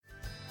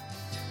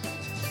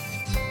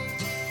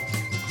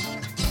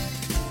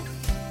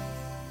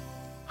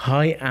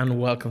Hi and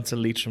welcome to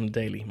Leitrim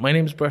Daily. My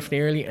name is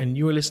Breffney Early and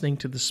you are listening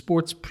to the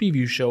Sports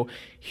Preview Show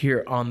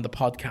here on the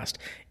podcast.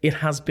 It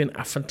has been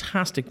a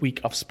fantastic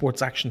week of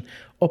sports action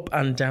up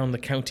and down the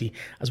county,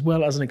 as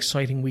well as an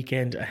exciting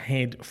weekend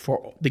ahead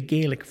for the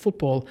Gaelic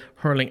football,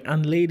 hurling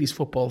and ladies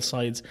football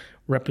sides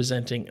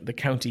representing the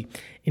county.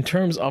 In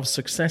terms of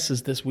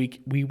successes this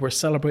week, we were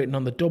celebrating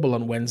on the double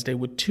on Wednesday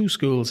with two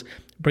schools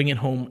bringing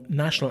home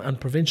national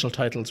and provincial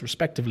titles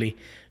respectively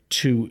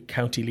to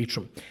County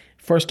Leitrim.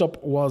 First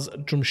up was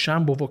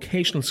Drumshanbo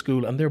Vocational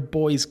School, and their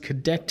boys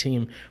cadet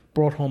team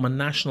brought home a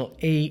National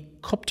A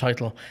Cup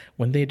title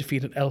when they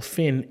defeated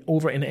Elphin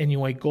over in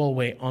NUI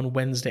Galway on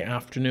Wednesday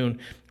afternoon.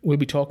 We'll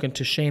be talking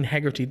to Shane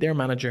Hegarty, their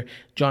manager,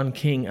 John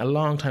King, a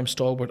long-time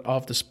stalwart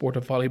of the sport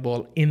of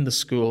volleyball in the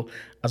school,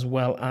 as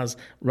well as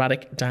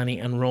Radic, Danny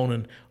and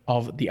Ronan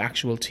of the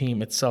actual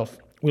team itself.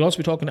 We'll also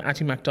be talking to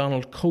Atty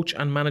MacDonald, coach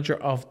and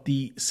manager of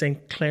the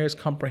St. Clair's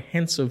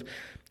Comprehensive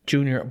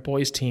Junior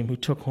Boys team, who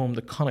took home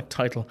the Connacht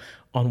title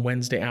on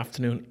Wednesday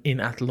afternoon in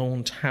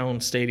Athlone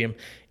Town Stadium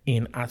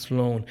in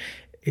Athlone.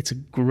 It's a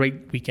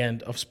great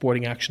weekend of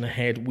sporting action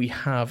ahead. We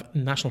have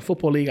National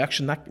Football League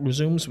action that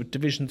resumes with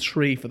Division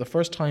 3 for the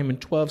first time in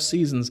 12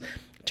 seasons.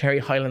 Terry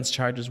Highlands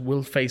Chargers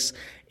will face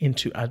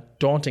into a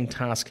daunting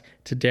task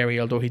to Derry,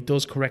 although he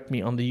does correct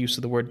me on the use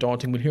of the word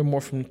daunting. We'll hear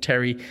more from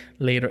Terry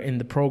later in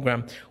the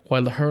programme.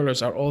 While the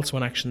Hurlers are also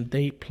in action,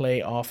 they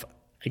play off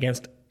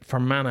against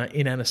Fermanagh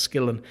in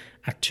Enniskillen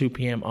at 2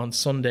 p.m. on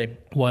Sunday,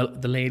 while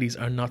the ladies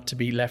are not to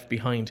be left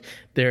behind.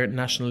 Their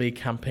National League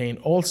campaign,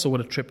 also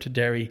with a trip to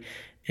Derry,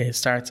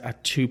 starts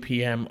at 2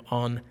 p.m.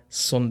 on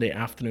Sunday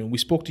afternoon. We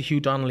spoke to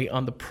Hugh Donnelly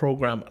on the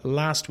programme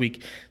last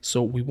week,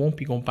 so we won't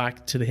be going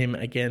back to him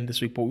again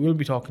this week, but we will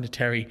be talking to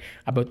Terry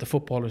about the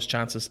footballers'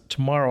 chances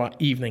tomorrow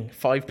evening,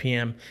 5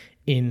 p.m.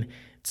 in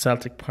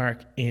Celtic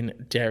Park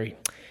in Derry.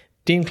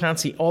 Dean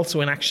Clancy also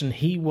in action.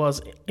 He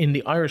was in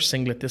the Irish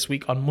singlet this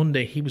week. On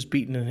Monday, he was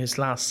beaten in his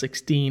last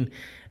 16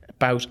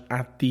 bout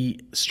at the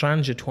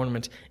Stranja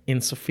tournament in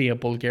Sofia,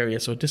 Bulgaria.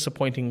 So a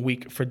disappointing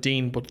week for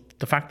Dean, but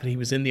the fact that he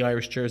was in the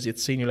Irish jersey at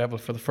senior level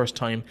for the first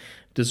time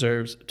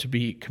deserves to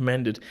be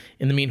commended.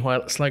 In the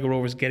meanwhile, Sligo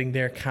Rovers getting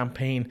their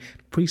campaign,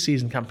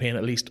 pre-season campaign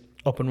at least,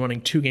 up and running.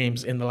 2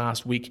 games in the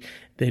last week.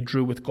 They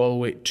drew with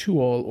Galway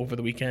 2-2 over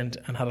the weekend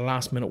and had a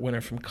last minute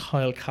winner from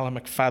Kyle Callum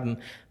McFadden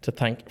to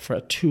thank for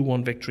a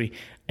 2-1 victory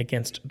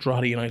against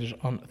Drogheda United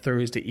on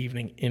Thursday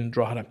evening in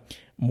Drogheda.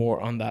 More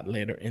on that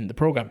later in the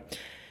programme.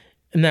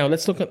 Now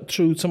let's look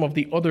through some of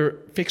the other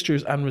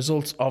fixtures and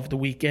results of the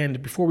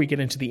weekend. Before we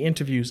get into the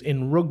interviews,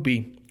 in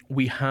rugby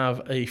we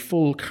have a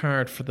full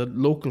card for the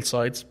local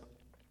sides.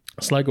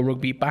 Sligo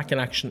Rugby back in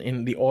action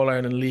in the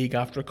All-Ireland League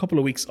after a couple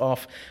of weeks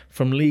off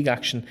from league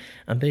action,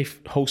 and they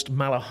host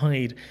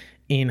Malahide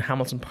in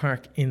Hamilton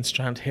Park in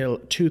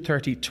Strandhill,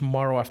 2:30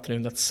 tomorrow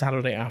afternoon. That's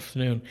Saturday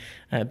afternoon.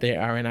 They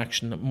are in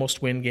action. A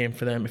must-win game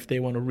for them if they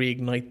want to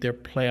reignite their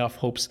playoff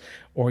hopes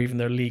or even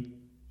their league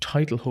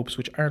title hopes,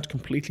 which aren't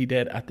completely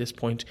dead at this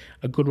point.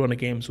 A good run of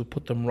games will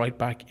put them right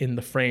back in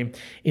the frame.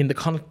 In the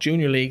Connacht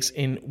Junior Leagues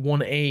in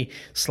 1A,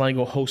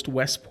 Sligo host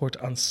Westport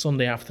on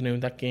Sunday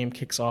afternoon. That game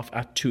kicks off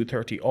at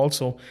 2:30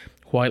 also,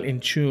 while in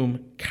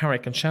Tuam,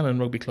 Carrick and Shannon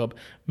Rugby Club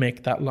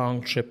make that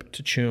long trip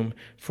to Tuam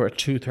for a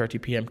 2:30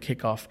 p.m.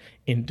 kickoff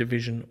in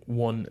Division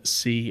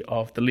 1C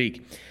of the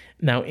league.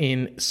 Now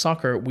in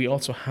soccer, we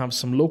also have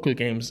some local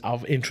games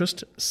of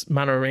interest.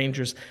 Manor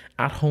Rangers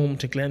at home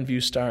to Glenview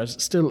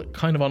Stars, still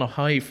kind of on a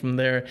high from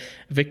their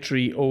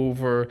victory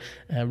over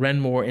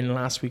Renmore in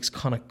last week's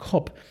Connacht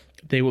Cup.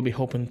 They will be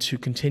hoping to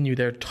continue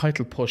their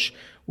title push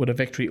with a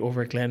victory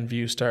over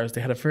Glenview Stars.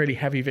 They had a fairly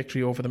heavy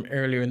victory over them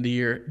earlier in the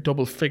year,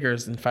 double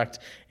figures in fact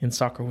in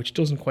soccer, which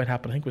doesn't quite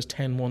happen. I think it was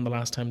 10-1 the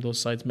last time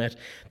those sides met.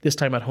 This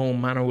time at home,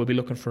 Manor will be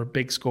looking for a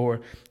big score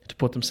to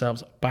put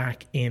themselves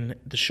back in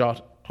the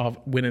shot of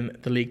winning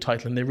the league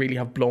title, and they really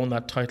have blown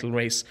that title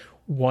race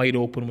wide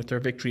open with their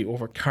victory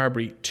over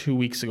Carbery 2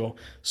 weeks ago.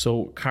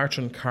 So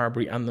Cartron,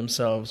 Carbery and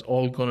themselves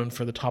all gunning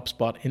for the top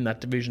spot in that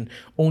division.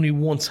 Only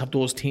once have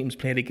those teams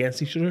played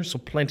against each other, so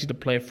plenty to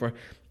play for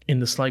in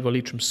the Sligo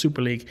Leitrim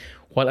Super League.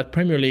 While at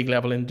Premier League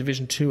level in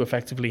Division 2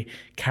 effectively,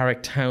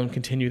 Carrick Town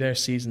continue their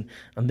season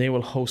and they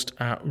will host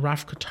a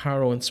Raf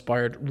Kotaro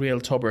inspired Real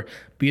Tubber.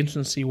 Be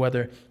interesting to see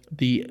whether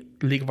the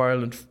League of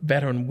Ireland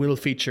veteran will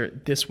feature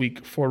this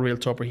week for Real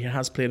Tubber. He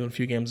has played in a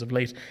few games of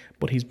late,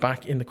 but he's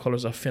back in the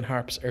colours of Finn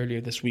Harps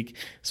earlier this week,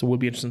 so we'll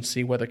be interested to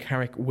see whether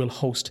Carrick will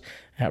host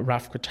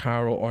Raf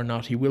Kotaro or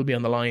not. He will be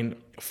on the line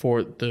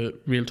for the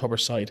Real Tubber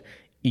side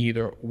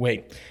either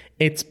way.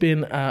 It's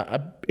been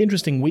an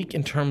interesting week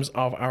in terms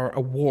of our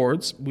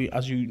awards.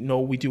 As you know,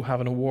 we do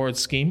have an awards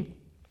scheme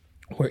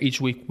where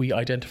each week we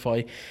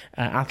identify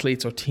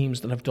athletes or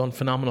teams that have done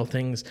phenomenal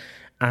things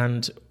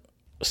and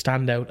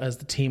stand out as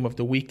the team of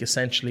the week,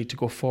 essentially, to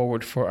go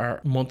forward for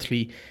our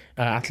monthly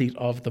Athlete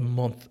of the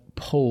Month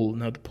poll.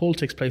 Now, the poll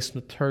takes place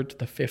from the 3rd to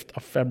the 5th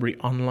of February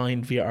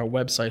online via our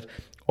website.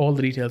 All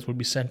the details will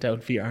be sent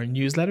out via our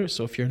newsletter,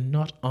 so if you're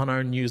not on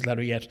our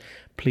newsletter yet,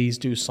 please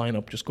do sign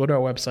up. Just go to our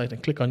website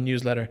and click on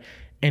newsletter,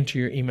 enter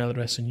your email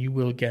address, and you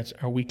will get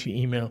our weekly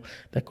email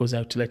that goes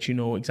out to let you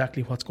know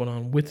exactly what's going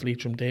on with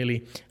Leitrim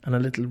Daily and a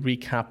little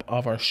recap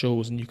of our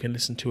shows, and you can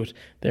listen to it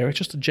there. It's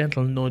just a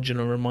gentle nudge and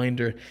a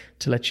reminder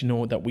to let you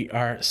know that we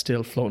are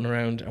still floating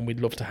around, and we'd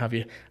love to have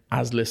you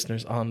as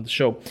listeners on the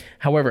show.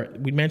 However,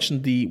 we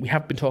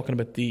have been talking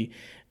about the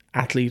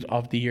Athlete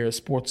of the Year,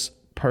 Sports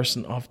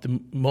Person of the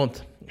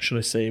Month, should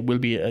I say. It will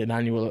be an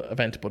annual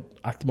event, but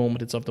at the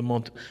moment it's of the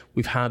month.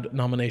 We've had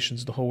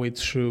nominations the whole way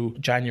through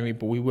January,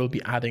 but we will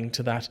be adding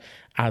to that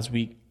as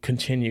we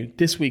continue.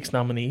 This week's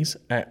nominees,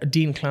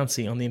 Dean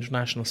Clancy on the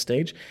international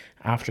stage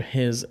after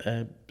his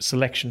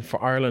selection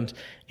for Ireland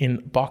in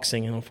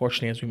boxing, and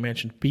unfortunately, as we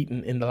mentioned,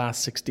 beaten in the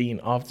last 16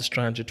 of the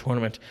Strandja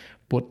tournament.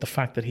 But the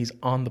fact that he's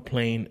on the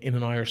plane in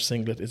an Irish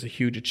singlet is a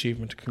huge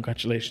achievement.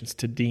 Congratulations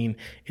to Dean.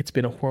 It's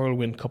been a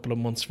whirlwind couple of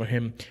months for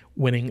him,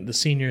 winning the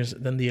seniors,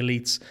 then the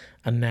elites,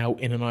 and now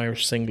in an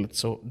Irish singlet.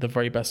 So the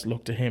very best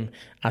luck to him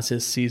as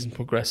his season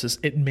progresses.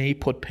 It may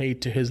put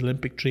paid to his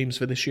Olympic dreams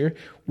for this year.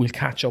 We'll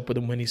catch up with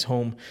him when he's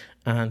home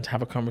and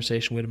have a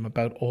conversation with him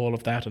about all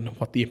of that and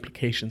what the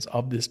implications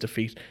of this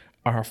defeat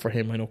are for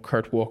him. I know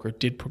Kurt Walker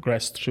did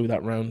progress through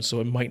that round,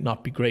 so it might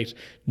not be great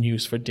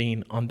news for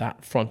Dean on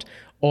that front,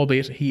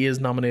 albeit he is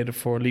nominated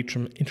for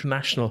Leitrim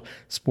International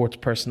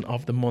Sportsperson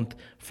of the Month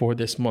for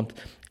this month.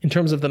 In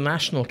terms of the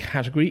national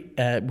category,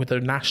 with their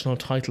national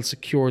title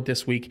secured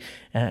this week,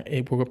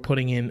 we're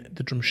putting in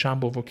the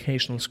Drumshanbo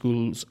Vocational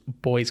School's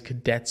Boys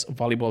Cadets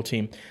volleyball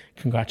team.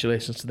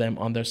 Congratulations to them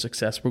on their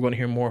success. We're going to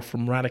hear more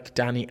from Radek,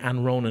 Danny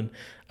and Ronan,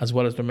 as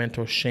well as their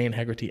mentors Shane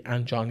Hegarty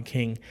and John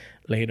King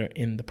later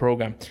in the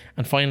programme.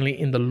 And finally,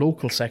 in the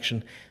local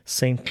section,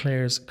 St.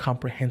 Clair's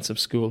Comprehensive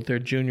School, their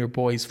junior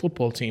boys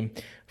football team,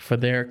 for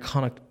their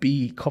Connacht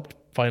B Cup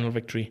final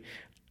victory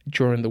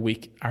during the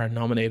week, are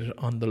nominated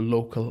on the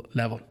local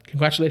level.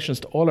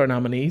 Congratulations to all our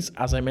nominees.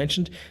 As I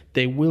mentioned,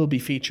 they will be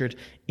featured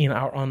in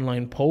our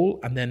online poll,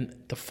 and then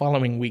the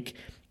following week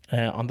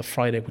on the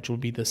Friday, which will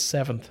be the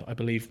 7th, I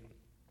believe,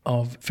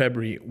 of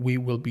February, we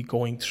will be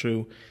going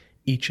through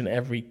each and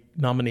every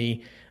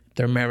nominee,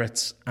 their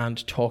merits,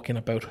 and talking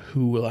about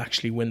who will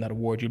actually win that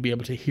award. You'll be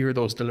able to hear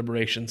those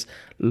deliberations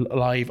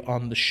live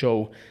on the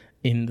show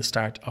in the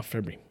start of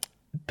February.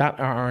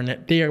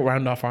 They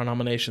round off our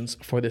nominations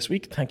for this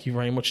week. Thank you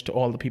very much to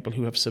all the people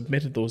who have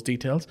submitted those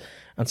details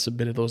and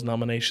submitted those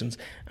nominations,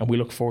 and we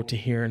look forward to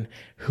hearing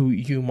who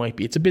you might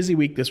be. It's a busy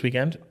week this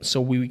weekend, so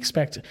we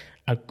expect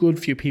a good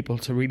few people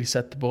to really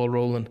set the ball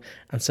rolling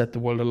and set the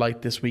world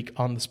alight this week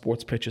on the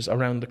sports pitches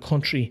around the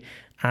country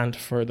and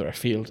further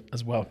afield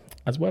as well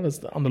as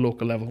on the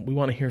local level. We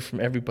want to hear from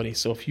everybody.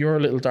 So if your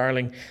little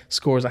darling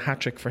scores a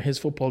hat-trick for his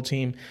football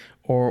team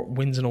or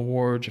wins an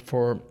award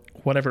for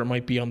whatever it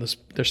might be on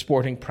their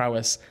sporting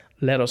prowess,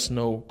 let us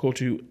know. Go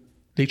to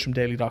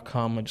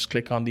leitrimdaily.com and just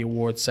click on the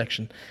awards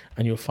section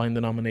and you'll find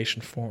the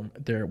nomination form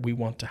there. We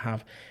want to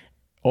have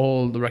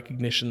all the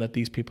recognition that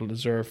these people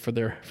deserve for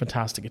their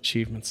fantastic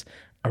achievements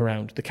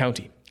around the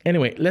county.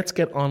 Anyway, let's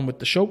get on with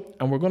the show,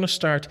 and we're going to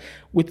start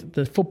with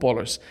the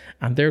footballers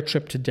and their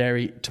trip to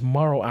Derry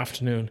tomorrow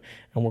afternoon,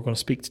 and we're going to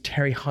speak to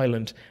Terry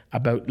Hyland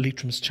about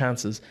Leitrim's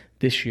chances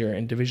this year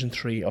in Division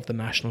 3 of the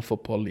National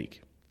Football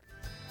League.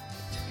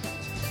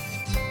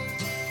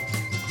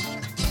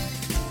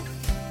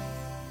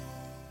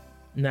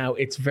 Now,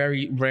 it's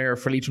very rare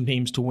for Leitrim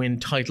teams to win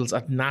titles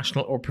at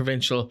national or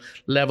provincial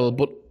level,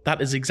 but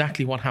that is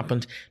exactly what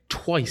happened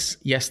twice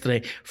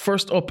yesterday.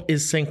 First up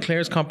is St.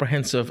 Clair's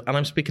Comprehensive, and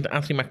I'm speaking to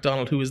Anthony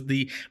MacDonald, who is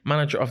the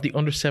manager of the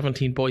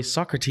under-17 boys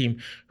soccer team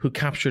who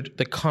captured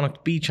the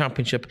Connacht B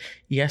Championship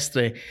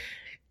yesterday.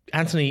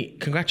 Anthony,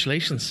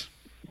 congratulations.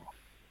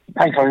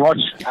 Thanks very much.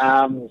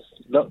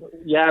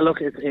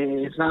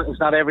 It's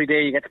not every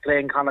day you get to play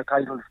in Connacht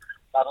titles,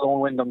 let alone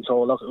win them.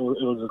 So look, it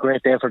was a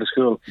great day for the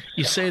school.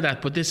 You say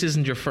that, but this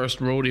isn't your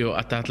first rodeo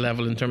at that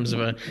level in terms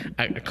of a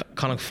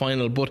Connacht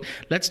final. But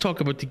let's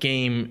talk about the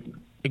game.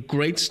 A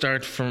great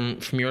start from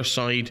your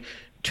side,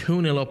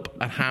 2-0 up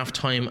at half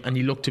time, and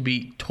you look to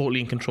be totally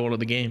in control of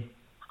the game.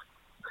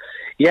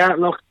 Yeah,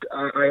 look,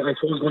 I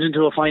suppose going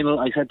into a final,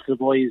 I said to the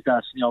boys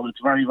that it's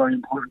very, very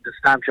important to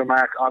stamp your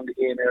mark on the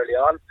game early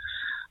on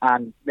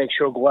and make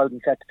sure go out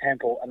and set the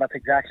tempo, and that's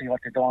exactly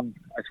what they've done.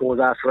 I suppose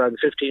after around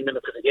 15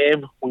 minutes of the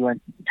game, we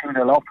went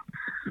 2-0 up.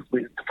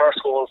 The first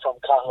goal from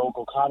Cathal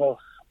O'Connell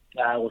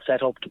was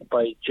set up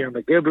by Jim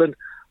McGiblin,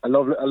 a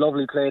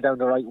lovely play down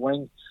the right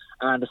wing,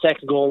 and the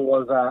second goal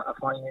was a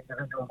fine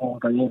individual goal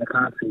by Ian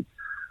Clancy.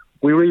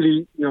 We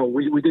really,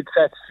 we did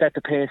set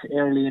the pace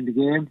early in the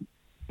game.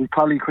 We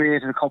probably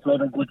created a couple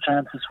of other good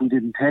chances. We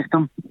didn't take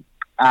them,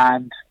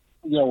 and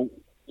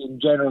in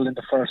general, in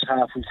the first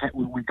half,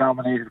 we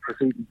dominated the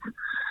proceedings.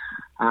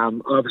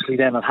 Obviously,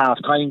 then at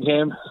half time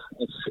came,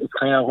 it's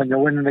kind of when you're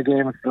winning the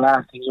game, it's the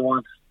last thing you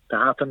want to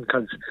happen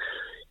because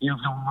you have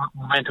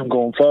no momentum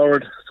going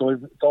forward. So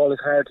it's always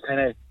hard to kind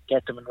of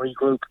get them and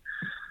regroup.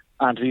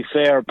 And to be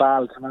fair,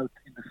 Ball came out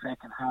in the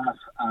second half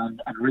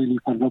and really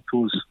put it up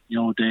to us.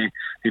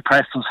 They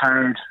pressed us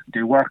hard,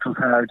 they worked us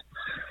hard,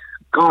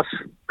 got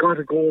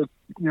a goal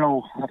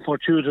a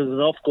fortuitous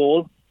enough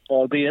goal,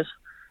 albeit,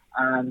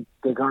 and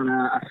they got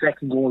a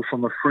second goal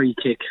from a free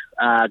kick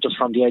just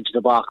from the edge of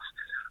the box.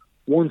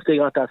 Once they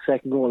got that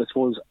second goal, I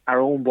suppose our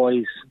own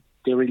boys,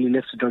 they really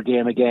lifted their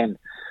game again.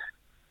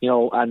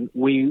 And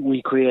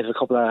we created a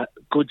couple of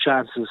good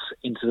chances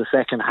into the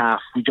second half.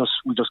 We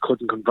just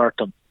couldn't convert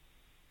them.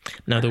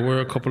 Now, there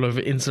were a couple of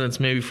incidents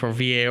maybe for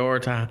VAR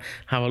to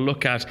have a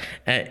look at.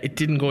 It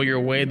didn't go your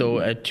way,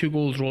 though. 2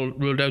 goals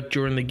ruled out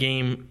during the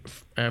game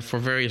for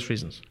various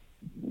reasons.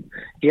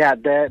 Yeah,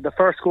 the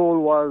first goal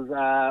was,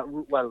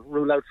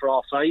 ruled out for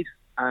offside.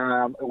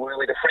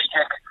 With a free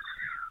kick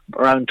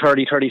around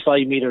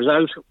 30-35 metres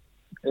out.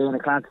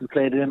 Éanna Clancy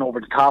played it in over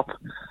the top.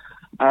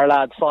 Our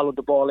lads followed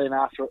the ball in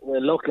after it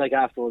looked like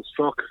after it was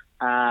struck,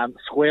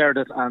 squared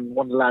it, and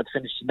one of the lads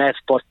finished the net,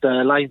 but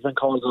the linesman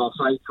called it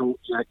offside, so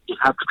you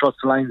have to trust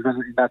the linesman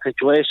in that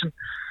situation.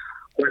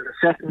 When the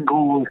second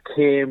goal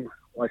came,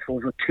 I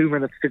suppose with 2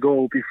 minutes to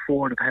go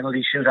before the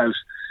penalty shootout,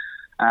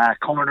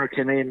 corner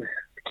came in,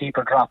 the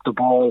keeper dropped the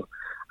ball,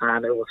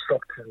 and it was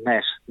struck to the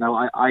net.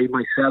 Now, I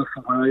myself,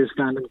 when I was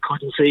standing,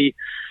 couldn't see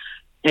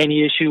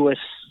any issue with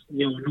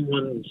no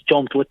one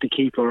jumped with the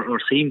keeper or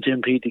seemed to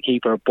impede the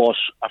keeper, but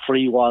a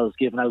free was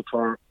given out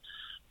for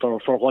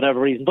whatever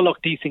reason. But look,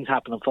 these things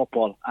happen in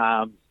football.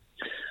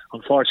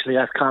 Unfortunately,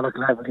 at Connacht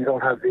level, you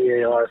don't have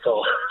VAR,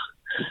 so.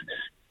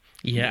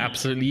 Yeah,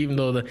 absolutely. Even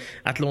though the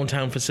Athlone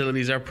Town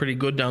facilities are pretty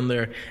good down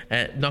there,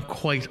 not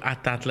quite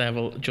at that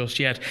level just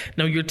yet.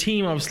 Now, your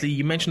team, obviously,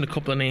 you mentioned a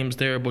couple of names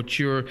there, but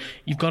you've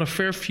got a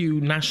fair few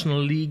National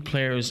League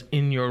players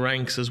in your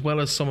ranks, as well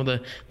as some of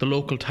the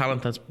local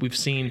talent that we've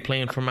seen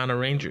playing for Manor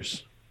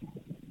Rangers.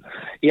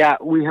 Yeah,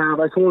 we have,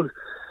 I suppose,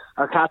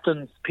 our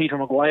captain, Peter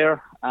Maguire,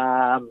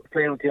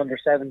 playing with the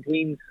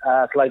under-17s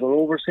Sligo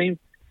Rovers team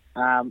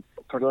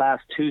for the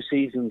last 2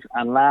 seasons,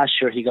 and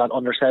last year he got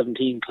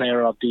under-17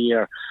 Player of the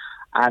Year.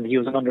 And he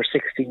was an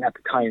under-16 at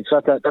the time.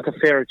 So that's a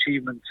fair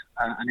achievement,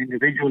 an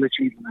individual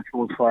achievement, I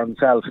suppose, for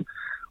himself.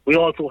 We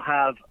also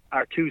have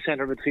our 2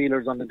 centre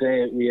midfielders on the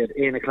day. We had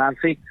Éanna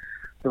Clancy,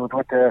 who was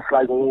with the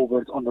Sligo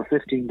Rovers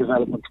under-15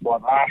 development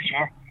squad last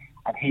year,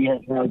 and he has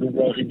now been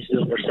brought into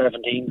the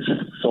under-17s,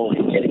 so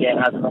he again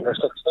has an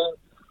under-16.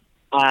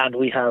 And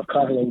we have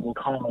Cathal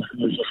O'Connell,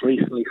 who was just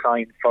recently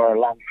signed for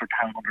Longford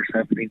Town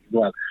under-17s as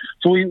well.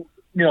 So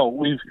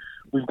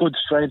we've good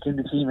strength in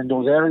the team in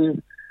those areas.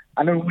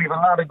 And then we have a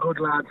lot of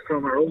good lads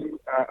from our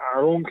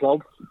own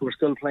club who are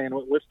still playing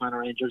with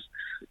Manor Rangers,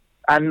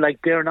 and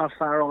they're not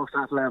far off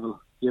that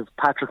level. You have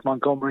Patrick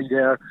Montgomery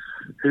there,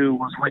 who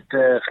was with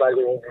the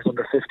Sligo Rovers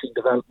under-15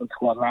 development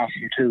squad last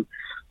year too.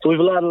 So we have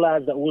a lot of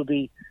lads that will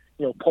be,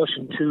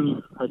 pushing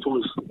to, I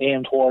suppose,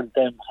 aim towards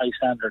them high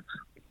standards.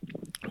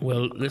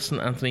 Well, listen,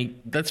 Anthony,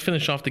 let's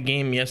finish off the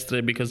game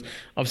yesterday, because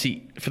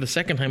obviously for the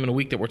second time in a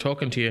week that we're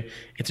talking to you,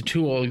 it's a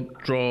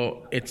 2-2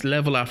 draw. It's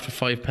level after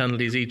 5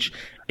 penalties each.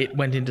 It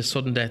went into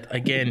sudden death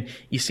again.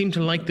 You seem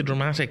to like the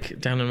dramatic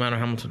down in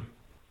Manorhamilton.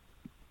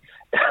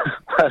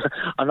 Well,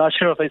 I'm not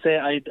sure if I say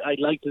I'd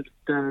like the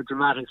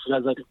dramatics,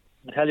 because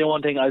I tell you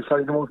one thing, I was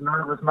probably the most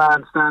nervous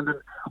man standing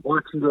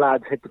watching the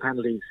lads hit the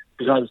penalties,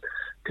 because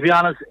to be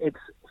honest, it's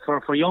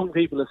for young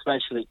people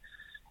especially,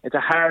 it's a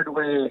hard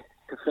way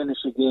to finish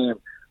a game.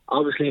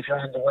 Obviously, if you're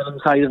on the winning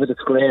side of it, it's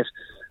great.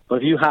 But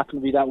if you happen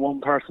to be that one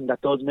person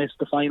that does miss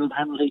the final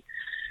penalty,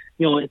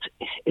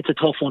 it's a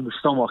tough one to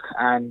stomach.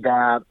 And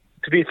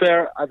to be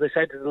fair, as I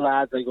said to the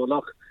lads, I go,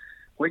 look,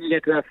 when you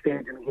get to that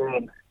stage in the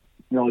game,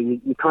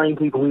 you try and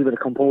keep a wee bit of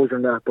composure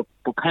in that.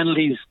 But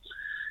penalties,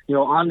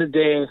 on the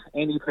day,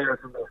 any player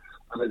can miss.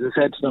 And as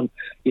I said to them,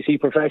 you see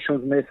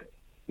professionals miss,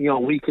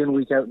 week in,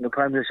 week out in the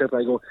Premiership.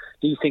 I go,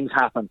 these things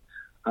happen.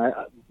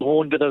 The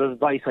one bit of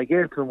advice I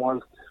gave to them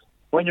was,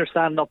 when you're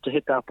standing up to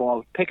hit that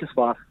ball, pick a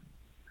spot,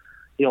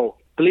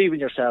 believe in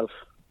yourself,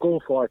 go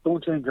for it,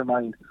 don't change your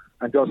mind,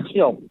 and just,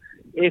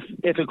 if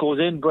it goes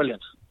in,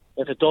 brilliant.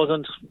 If it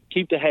doesn't,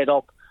 keep the head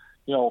up,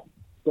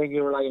 then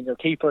you rely on your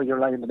keeper, you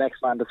rely on the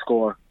next man to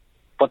score.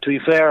 But to be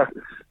fair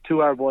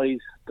to our boys,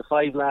 the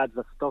 5 lads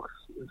that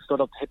stood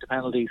up to hit the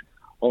penalties,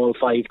 all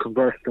 5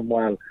 converted them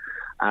well.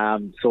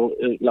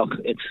 Look,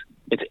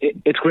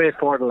 it's great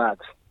for the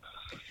lads.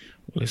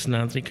 Listen,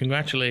 Anthony,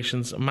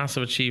 congratulations. A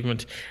massive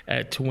achievement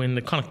to win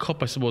the Connacht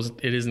Cup, I suppose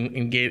it is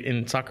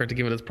in soccer, to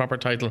give it its proper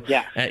title.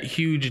 Yeah.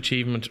 Huge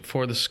achievement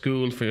for the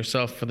school, for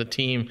yourself, for the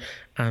team.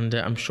 And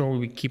I'm sure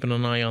we'll be keeping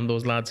an eye on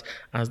those lads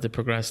as they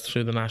progress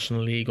through the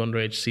National League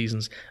underage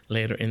seasons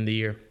later in the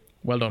year.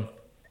 Well done.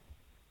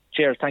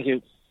 Cheers, thank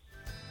you.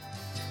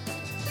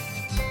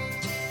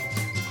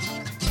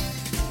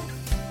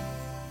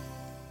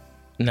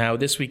 Now,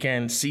 this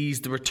weekend sees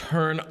the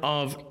return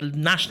of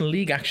National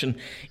League action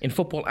in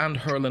football and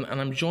hurling, and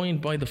I'm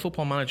joined by the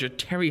football manager,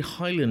 Terry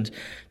Hyland,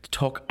 to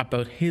talk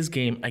about his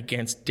game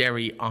against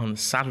Derry on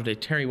Saturday.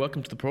 Terry,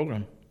 welcome to the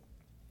programme.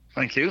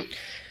 Thank you.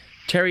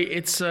 Terry,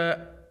 it's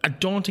a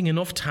daunting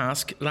enough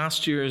task.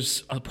 Last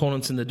year's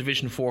opponents in the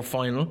Division 4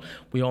 final,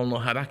 we all know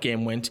how that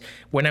game went.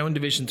 We're now in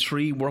Division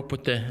 3. We're up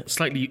with the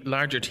slightly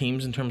larger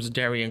teams in terms of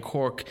Derry and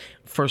Cork.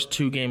 First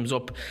 2 games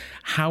up.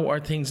 How are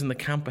things in the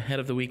camp ahead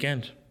of the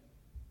weekend?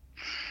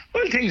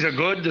 Well, things are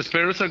good. The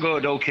spirits are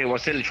good. Okay, we're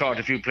still short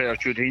a few players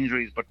due to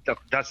injuries, but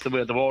that's the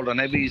way of the world.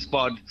 And every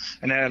squad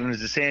in Ireland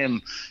is the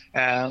same.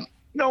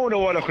 No,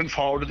 we're looking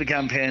forward to the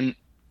campaign.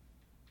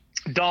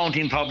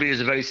 Daunting probably is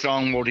a very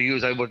strong word to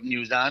use. I wouldn't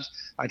use that.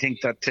 I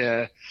think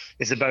that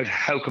it's about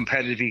how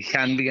competitive you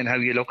can be and how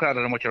you look at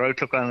it and what your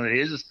outlook on it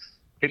is.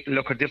 People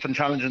look at different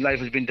challenges in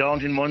life as being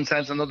daunting in one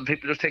sense, and other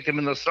people just take them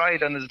in their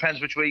stride, and it depends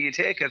which way you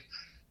take it.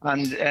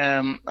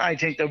 And I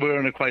think that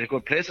we're in quite a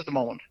good place at the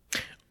moment.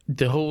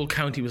 The whole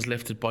county was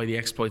lifted by the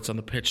exploits on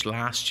the pitch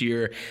last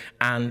year,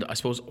 and I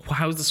suppose,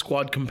 how's the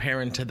squad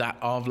comparing to that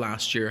of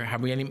last year?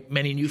 Have we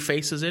many new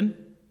faces in?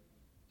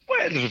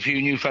 Well, there's a few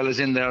new fellas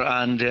in there,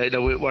 and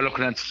we're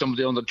looking at some of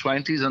the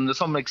under-20s, and there's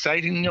some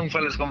exciting young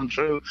fellas coming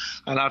through.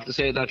 And I have to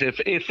say that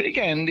if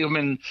again, I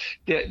mean,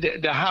 they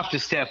have to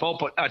step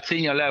up at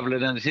senior level,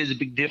 and it is a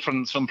big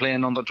difference from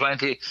playing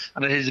under-20,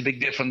 and it is a big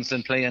difference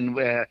in playing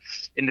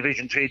in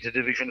Division 3 to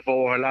Division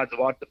 4. Lads,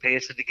 the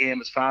pace of the game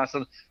is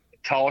faster.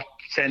 Thought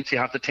sense, you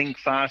have to think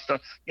faster,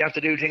 you have to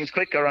do things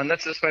quicker, and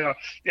that's just where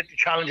the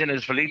challenging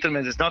is for Leitrim.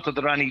 It's not that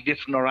they're any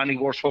different or any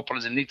worse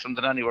footballers in Leitrim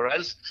than anywhere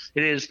else.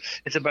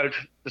 It's about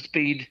the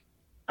speed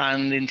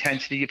and the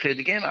intensity you play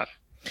the game at.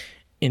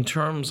 In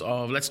terms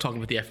of, let's talk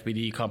about the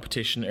FBD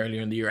competition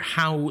earlier in the year.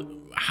 How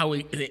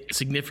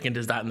significant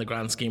is that in the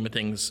grand scheme of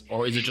things,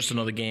 or is it just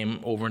another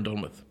game over and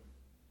done with?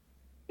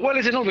 Well,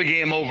 it's another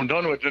game over and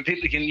done with. When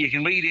you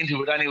can read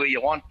into it any way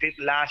you want.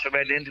 People last year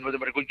read into it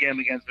about a good game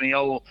against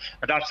Mayo,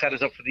 and that set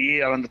us up for the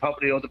year. And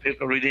probably other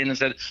people read in and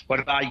said, "What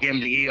a bad game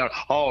of the year!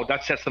 Oh,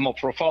 that sets them up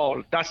for a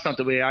fall." That's not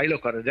the way I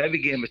look at it. Every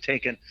game is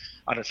taken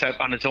on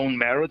its own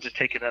merits. It's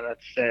taken on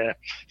its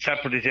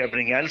separately to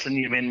everything else.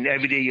 And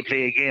every day you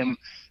play a game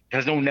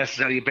has no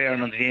necessary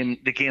bearing on the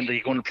game that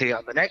you're going to play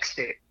on the next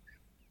day.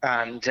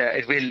 And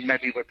it will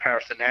maybe with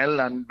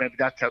personnel and maybe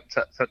that type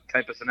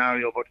of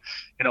scenario. But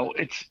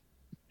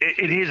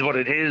it is what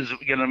it is.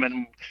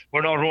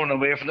 We're not running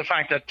away from the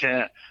fact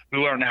that we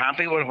weren't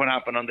happy with what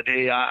happened on the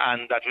day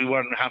and that we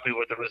weren't happy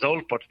with the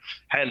result. But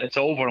hell, it's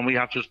over, and we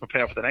have to just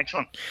prepare for the next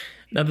one.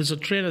 Now, there's a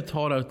train of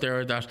thought out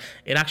there that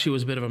it actually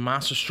was a bit of a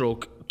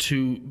masterstroke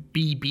to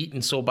be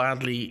beaten so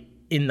badly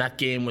in that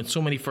game with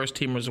so many first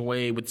teamers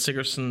away, with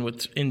Sigerson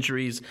with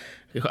injuries,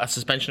 a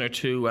suspension or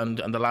two, and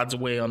the lads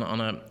away on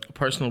a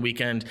personal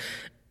weekend.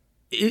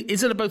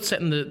 Is it about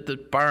setting the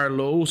bar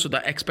low so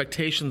that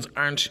expectations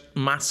aren't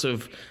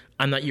massive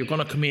and that you're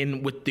going to come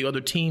in with the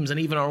other teams and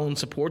even our own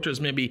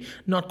supporters maybe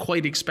not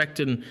quite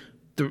expecting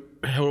the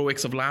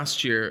heroics of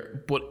last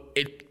year, but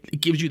it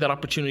gives you that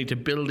opportunity to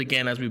build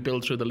again as we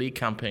build through the league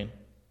campaign?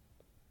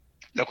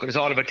 Look, it's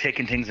all about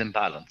taking things in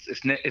balance.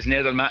 It's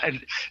neither.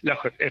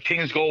 Look, if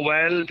things go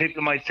well,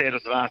 people might say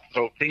that the last.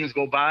 So if things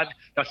go bad,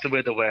 that's the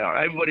way they were.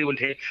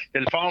 Everybody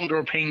they'll form their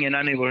opinion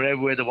anywhere,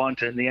 every way they want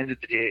to. In the end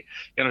of the day,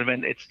 you know what I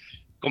mean. It's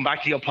going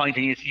back to your point,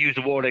 and you use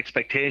the word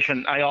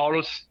expectation. I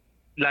always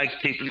like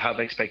people to have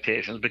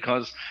expectations,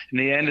 because in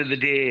the end of the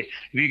day,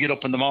 if you get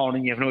up in the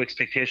morning, you have no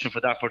expectation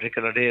for that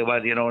particular day. Well,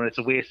 and it's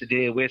a wasted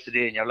day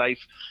in your life,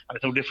 and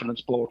it's no different in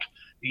sport.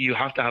 You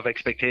have to have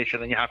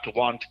expectation, and you have to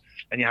want,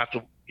 and you have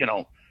to,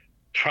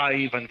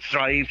 thrive and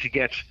strive to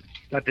get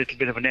that little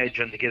bit of an edge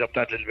and to get up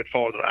that little bit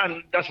further.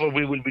 And that's what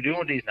we will be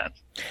doing these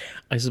nights.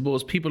 I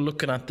suppose people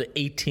looking at the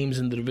 8 teams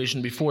in the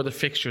division before the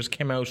fixtures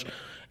came out,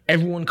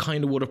 everyone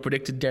kind of would have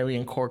predicted Derry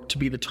and Cork to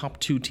be the top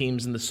 2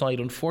 teams in the side.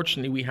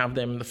 Unfortunately, we have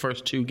them in the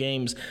first 2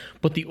 games.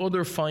 But the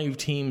other 5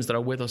 teams that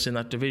are with us in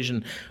that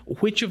division,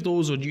 which of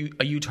those are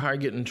you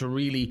targeting to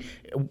really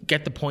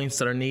get the points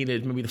that are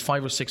needed, maybe the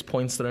 5 or 6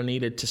 points that are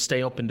needed to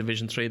stay up in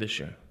Division 3 this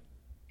year?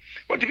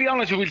 Well, to be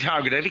honest, we will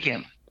target every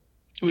game.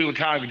 We will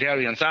target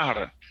Derry on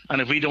Saturday.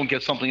 And if we don't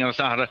get something on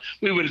Saturday,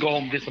 we will go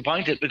home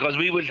disappointed, because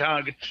we will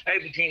target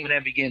every team in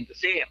every game the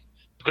same.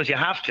 Because you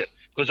have to.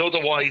 Because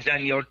otherwise,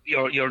 then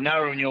you're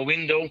narrowing your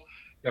window.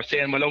 You're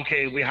saying, well,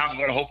 okay, we haven't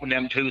got a hope in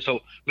them too,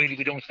 so really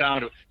we don't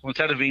start it. So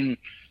instead of being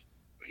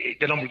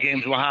the number of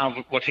games we have,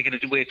 we're taking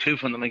it away too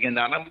from them again.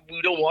 And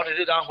we don't want to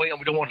do it that way, and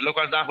we don't want to look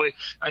at it that way,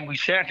 and we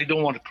certainly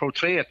don't want to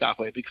portray it that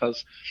way,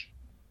 because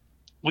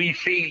we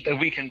feel that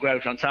we can go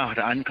out on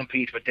Saturday and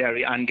compete with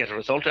Derry and get a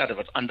result out of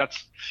it. And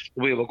that's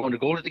the way we're going to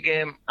go to the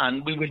game,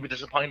 and we will be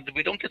disappointed if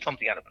we don't get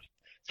something out of it.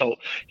 So,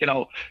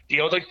 the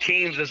other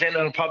teams that's in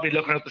are probably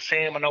looking at the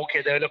same, and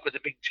okay, they look at the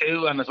big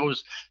 2, and I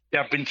suppose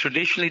they've been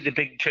traditionally the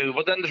big 2,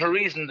 but then there's a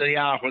reason they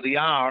are where they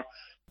are.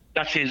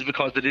 That is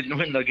because they didn't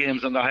win their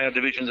games in the higher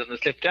divisions and they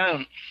slipped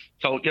down.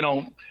 So,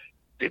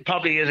 it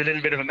probably is a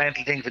little bit of a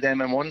mental thing for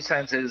them in one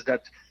sense, is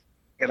that,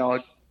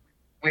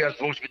 we are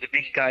supposed to be the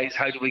big guys.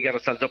 How do we get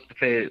ourselves up to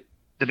play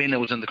the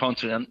minnows in the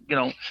country? And,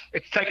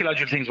 it's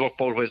psychological things work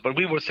both ways, but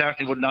we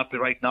certainly would not be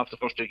writing off the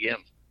first 2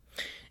 games.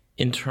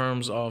 In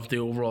terms of the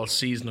overall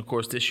season, of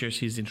course, this year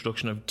sees the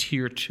introduction of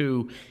Tier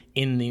 2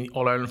 in the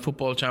All-Ireland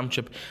Football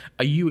Championship.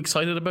 Are you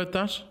excited about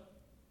that?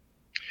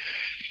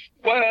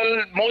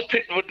 Well, most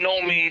people would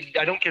know me.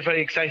 I don't get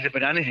very excited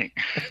about anything.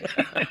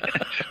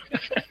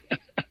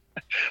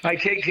 I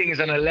take things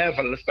on a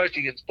level,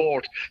 especially in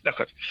sport.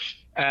 Look,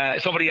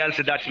 somebody else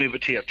said that to me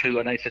with Tier 2,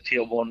 and I said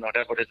Tier 1 or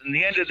whatever it is. In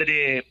the end of the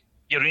day,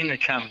 you're in the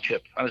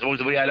championship. And I suppose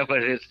the way I look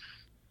at it is,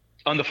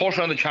 on the first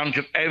round of the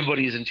championship,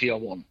 everybody's in Tier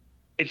 1.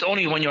 It's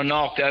only when you're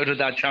knocked out of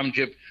that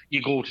championship,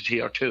 you go to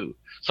Tier 2.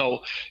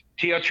 So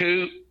Tier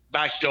 2,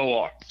 back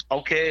door.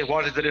 Okay,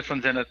 what is the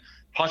difference in it?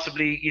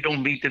 Possibly you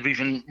don't beat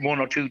Division 1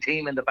 or 2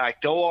 team in the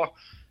back door,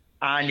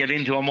 and you're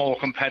into a more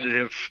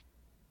competitive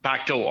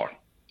back door.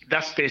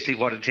 That's basically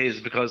what it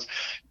is, because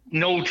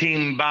no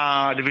team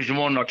bar Division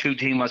 1 or 2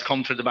 team has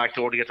come through the back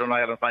door to get to an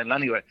Ireland final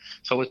anyway.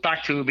 So it's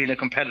back to being a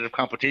competitive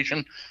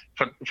competition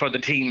for the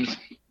teams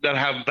that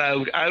have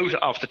bowed out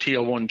of the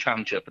Tier 1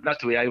 championship. And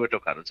that's the way I would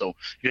look at it. So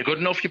if you're good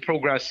enough, you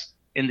progress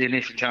in the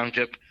initial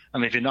championship.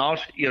 And if you're not,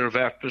 you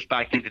revert just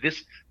back into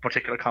this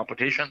particular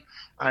competition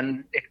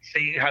and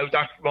see how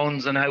that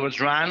runs and how it's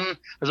ran.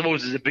 I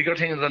suppose it's a bigger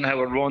thing than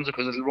how it runs,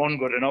 because it'll run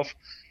good enough.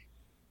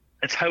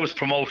 It's how it's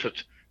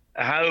promoted,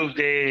 how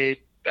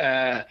they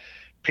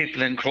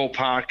people in Croke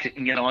Park,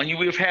 and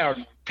we've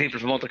heard people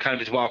from other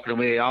counties walking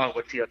away,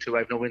 with Tier 2, I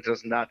have no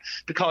interest in that,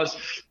 because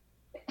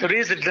there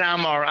is a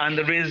glamour and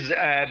there is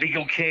a big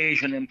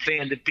occasion in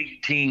playing the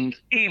big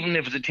teams, even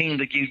if it's a team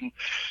that you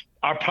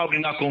are probably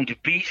not going to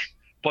beat.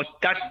 But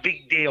that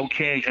big day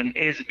occasion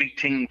is a big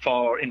thing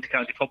for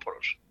inter-county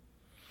footballers.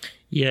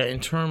 Yeah, in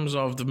terms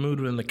of the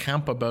mood in the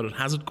camp about it,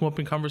 has it come up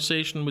in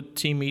conversation with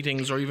team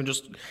meetings or even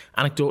just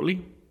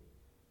anecdotally?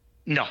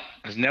 No,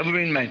 it's never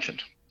been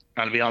mentioned.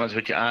 I'll be honest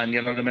with you. And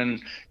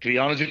to be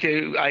honest with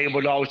you, I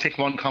would always take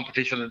one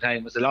competition at a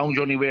time. It's a long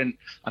journey win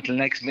until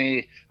next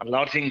May, and a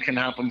lot of things can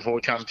happen before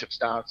championship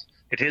starts.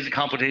 It is a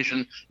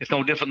competition. It's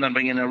no different than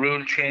bringing a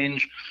rule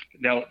change.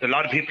 Now, a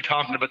lot of people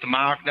talking about the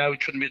mark now.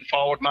 It shouldn't be the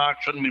forward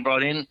mark, shouldn't be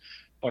brought in.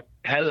 But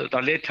hell,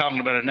 they're late talking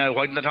about it now.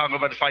 Why didn't they talk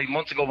about it 5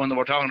 months ago when they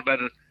were talking about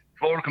it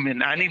before it came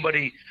in?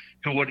 Anybody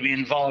who would be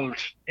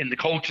involved in the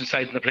coaching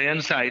side and the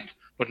playing side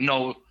would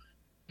know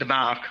the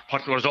mark,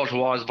 what the result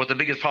was. But the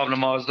biggest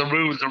problem was the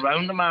rules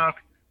around the mark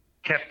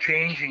kept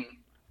changing.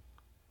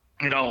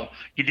 You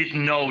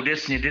didn't know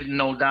this and you didn't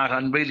know that,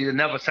 and really they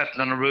never settled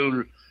on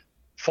a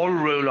full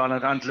rule on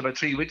it until about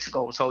 3 weeks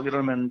ago. So,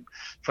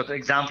 for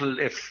example,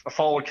 if a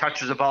forward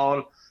catches a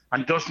ball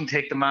and doesn't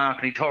take the mark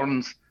and he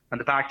turns and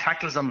the back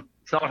tackles him,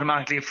 it's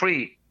automatically a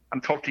free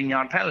and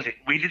 13-yard penalty.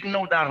 We didn't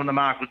know that when the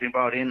mark was being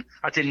brought in.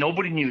 I'd say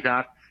nobody knew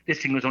that. This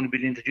thing was only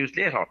being introduced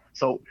later.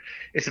 So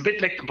it's a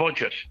bit like the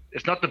budget.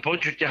 It's not the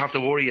budget you have to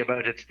worry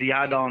about. It's the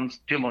add-ons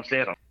 2 months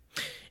later.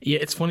 Yeah,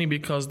 it's funny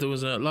because there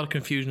was a lot of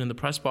confusion in the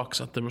press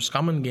box at the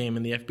Roscommon game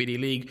in the FBD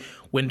League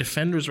when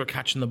defenders were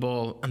catching the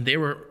ball and they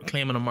were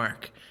claiming a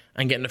mark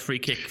and getting a free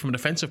kick from a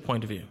defensive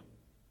point of view.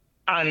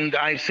 And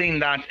I've seen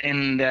that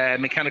in the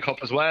McKenna Cup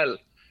as well.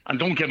 And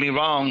don't get me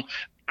wrong,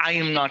 I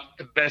am not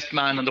the best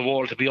man in the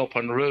world to be up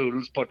on the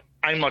rules, but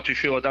I'm not too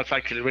sure that's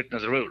actually written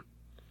as a rule.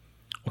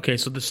 Okay,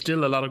 so there's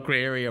still a lot of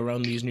grey area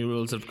around these new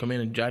rules that have come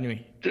in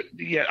January.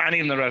 Yeah, and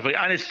even the referee.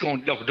 And it's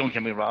going, look, don't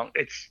get me wrong,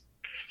 it's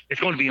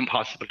going to be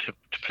impossible to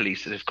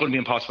police it. It's going to be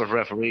impossible for a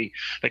referee.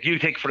 Like you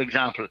take, for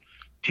example,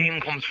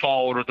 team comes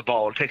forward with the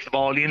ball, takes the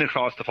ball in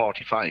across the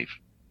 45,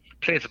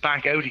 plays it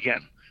back out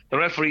again. The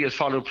referee has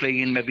followed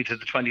play in maybe to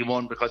the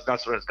 21 because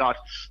that's where it's got.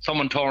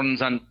 Someone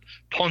turns and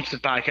punts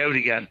it back out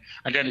again,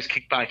 and then it's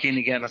kicked back in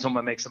again and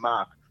someone makes a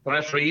mark. The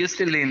referee is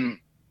still in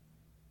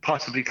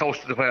possibly close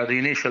to where the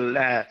initial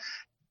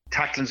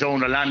tackling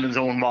zone or landing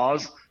zone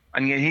was,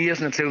 and he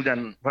hasn't a clue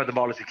then where the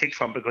ball is kicked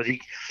from, because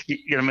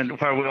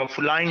where we have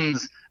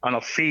lines on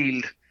a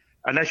field,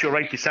 unless you're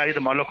right beside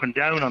them or looking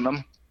down on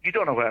them, you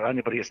don't know where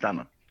anybody is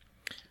standing.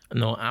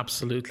 No,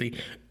 absolutely.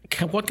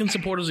 What can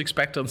supporters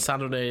expect on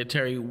Saturday,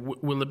 Terry?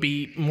 Will it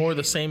be more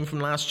the same from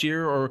last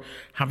year, or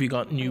have you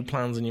got new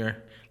plans in your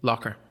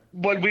locker?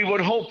 Well, we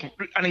would hope,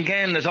 and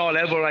again, as all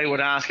ever I would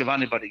ask of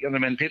anybody.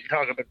 People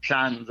talk about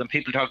plans and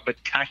people talk about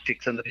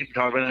tactics and the people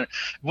talk about it.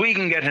 We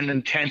can get an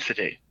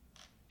intensity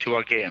to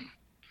our game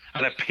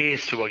and a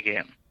pace to our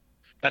game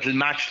that'll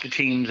match the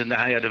teams in the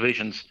higher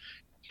divisions.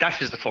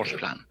 That is the first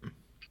plan.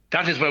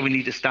 That is where we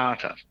need to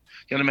start at.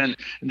 You know what I mean?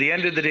 At the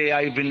end of the day,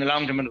 I've been a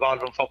long time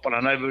involved in football,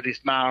 and I've always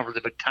marvelled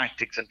about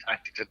tactics and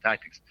tactics and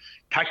tactics.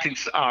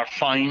 Tactics are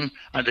fine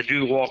and they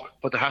do work,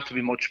 but there has to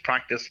be much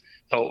practice.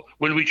 So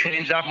will we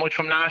change that much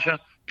from last year?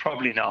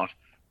 Probably not.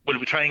 Will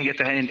we try and get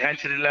the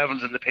intensity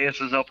levels and the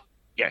paces up?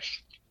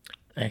 Yes.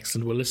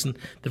 Excellent. Well, listen,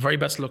 the very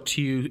best luck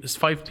to you. It's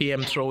 5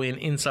 p.m. throw-in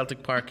in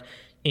Celtic Park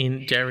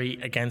in Derry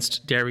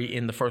against Derry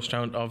in the first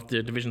round of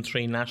the Division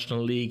 3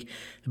 National League.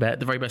 The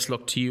very best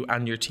luck to you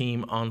and your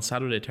team on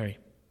Saturday, Terry.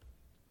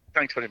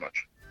 Thanks very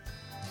much.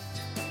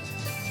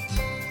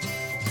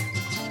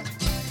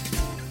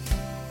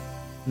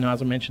 Now,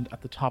 as I mentioned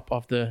at the top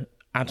of the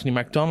Anthony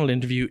MacDonald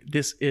interview,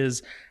 this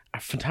is a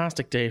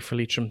fantastic day for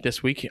Leitrim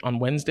this week on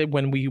Wednesday,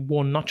 when we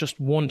won not just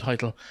one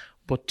title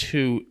but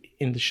two,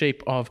 in the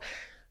shape of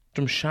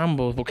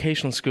Drumshanbo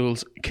Vocational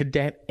School's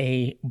Cadet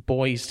A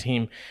boys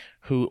team,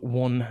 who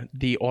won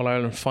the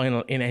All-Ireland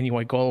final in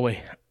NUI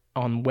Galway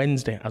on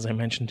Wednesday, as I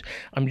mentioned.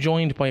 I'm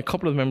joined by a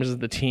couple of members of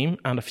the team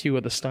and a few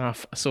of the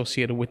staff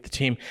associated with the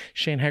team.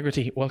 Shane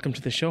Hegarty, welcome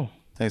to the show.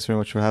 Thanks very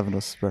much for having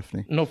us,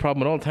 Breffney. No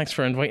problem at all. Thanks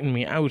for inviting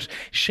me out.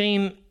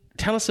 Shane,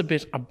 tell us a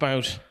bit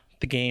about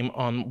the game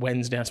on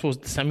Wednesday? I suppose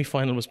the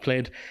semi-final was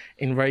played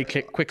in very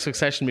quick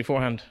succession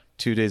beforehand.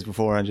 2 days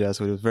beforehand, yeah,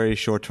 so it was a very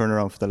short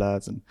turnaround for the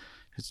lads, and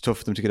it's tough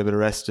for them to get a bit of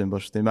rest in,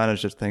 but they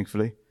managed it,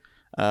 thankfully.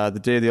 The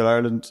day of the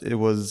All-Ireland, it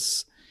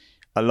was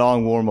a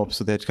long warm-up,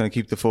 so they had to kind of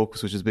keep the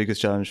focus, which is the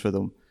biggest challenge for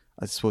them.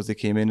 I suppose they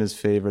came in as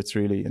favourites,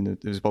 really, and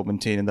it was about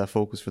maintaining that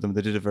focus for them.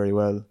 They did it very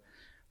well.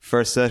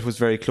 First set was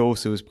very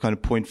close. It was kind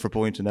of point for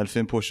point, and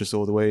Elphin pushed us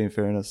all the way, in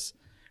fairness.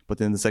 But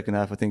then in the second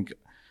half, I think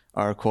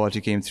our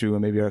quality came through,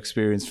 and maybe our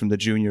experience from the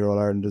junior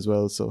All-Ireland as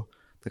well, so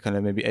they kind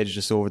of maybe edged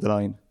us over the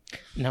line.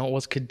 Now, it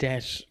was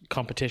cadet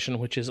competition,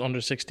 which is under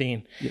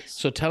 16. Yes.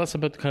 So tell us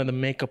about kind of the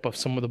makeup of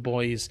some of the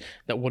boys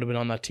that would have been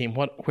on that team.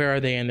 Where are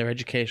they in their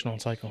educational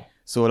cycle?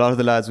 So a lot of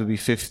the lads would be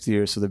fifth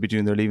year, so they'll be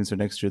doing their leaving cert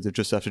next year. They're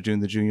just after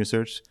doing the junior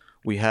cert.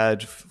 We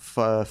had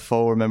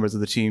 4 members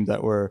of the team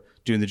that were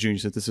doing the junior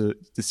cert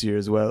this year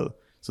as well.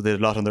 So they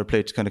had a lot on their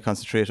plate to kind of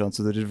concentrate on,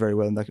 so they did very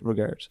well in that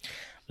regard.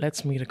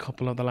 Let's meet a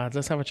couple of the lads.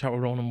 Let's have a chat with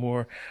Ronan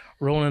Moore.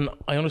 Ronan,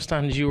 I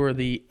understand you were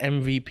the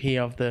MVP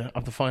of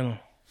the final.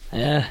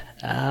 Yeah,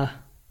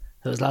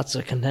 there was lots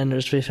of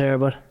contenders, to be fair,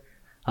 but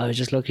I was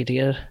just lucky to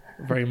get it.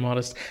 Very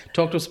modest.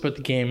 Talk to us about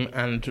the game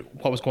and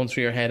what was going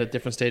through your head at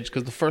different stages,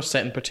 because the first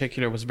set in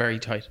particular was very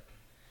tight.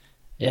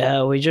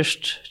 Yeah, we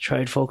just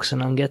tried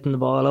focusing on getting the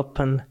ball up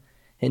and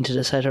into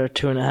the set or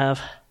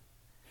 2.5.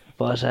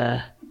 But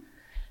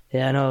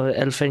yeah, no,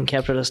 Elphin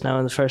kept with us now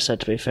in the first set,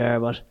 to be fair,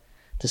 but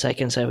the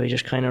second set we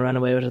just kind of ran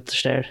away with it at the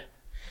start.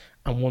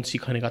 And once you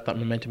kind of got that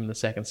momentum in the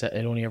second set,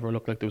 it only ever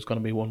looked like there was going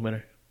to be one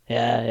winner.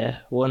 Yeah.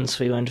 Once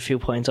we went a few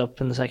points up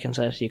in the second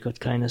set, you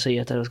could kind of see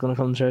it that it was going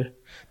to come through.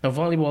 Now,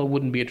 volleyball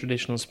wouldn't be a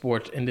traditional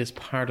sport in this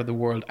part of the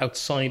world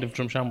outside of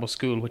Drumshanbo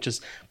School, which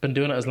has been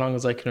doing it as long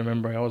as I can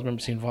remember. I always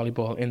remember seeing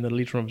volleyball in the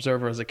Leitrim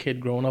Observer as a kid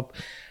growing up.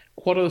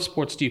 What other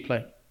sports do you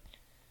play?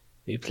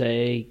 We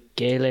play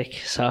Gaelic,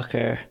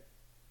 soccer,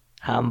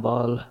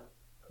 handball,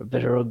 a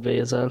bit of rugby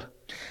as well.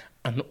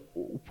 And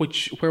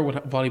where would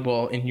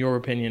volleyball, in your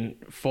opinion,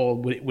 fall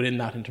within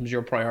that in terms of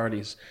your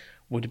priorities?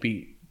 Would it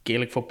be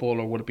Gaelic football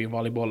or would it be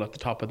volleyball at the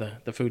top of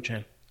the food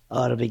chain?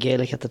 Oh, it'll be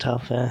Gaelic at the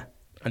top, yeah.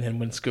 And then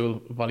when school,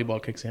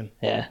 volleyball kicks in.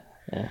 Yeah.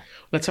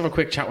 Let's have a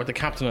quick chat with the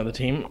captain of the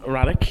team,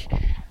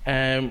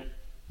 Radek.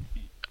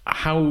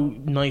 How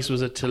nice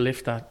was it to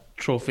lift that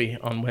trophy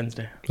on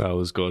Wednesday? That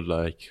was good.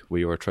 Like,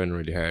 we were training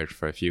really hard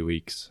for a few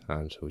weeks,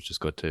 and it was just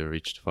good to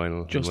reach the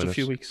final. Just a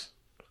few weeks?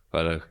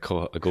 Well,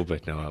 a good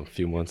bit now, a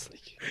few months.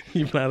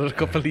 You've had it a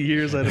couple of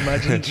years, I'd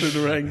imagine, through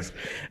the ranks.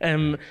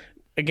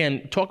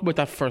 Again, talk about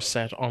that first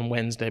set on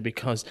Wednesday,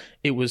 because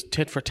it was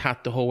tit for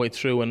tat the whole way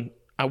through, and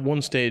at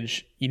one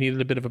stage you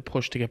needed a bit of a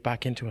push to get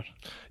back into it.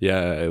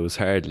 Yeah, it was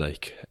hard.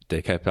 Like,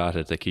 they kept at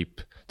it.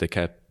 They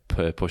kept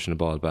pushing the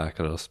ball back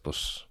at us,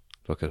 but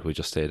look, we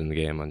just stayed in the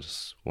game and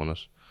just won it.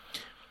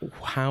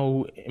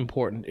 How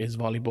important is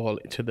volleyball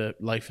to the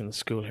life in the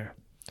school here?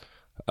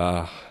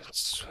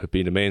 It's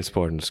been the main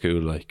sport in the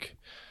school. Like,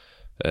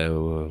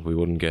 we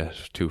wouldn't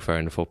get too far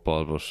in the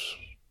football, but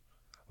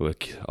we're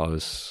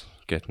always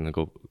getting a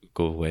good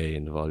way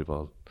in the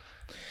volleyball.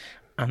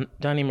 And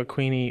Danny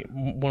McQueenie,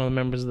 one of the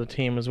members of the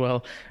team as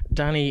well.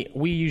 Danny,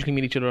 we usually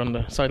meet each other on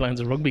the sidelines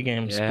of rugby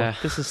games, but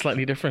this is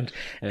slightly different.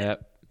 Yeah.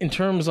 In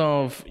terms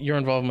of your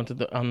involvement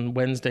on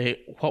Wednesday,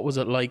 what was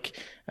it like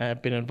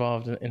being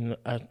involved in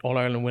an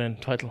All-Ireland winning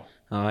title?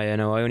 Oh, yeah,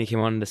 no, I only came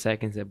on in the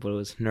second set, but it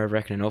was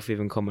nerve-wracking enough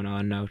even coming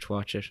on now to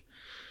watch it.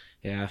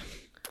 Yeah,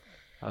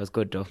 that was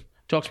good though.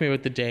 Talk to me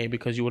about the day,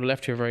 because you would have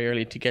left here very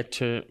early to get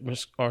to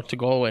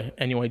Galway.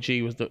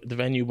 NUIG was the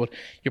venue, but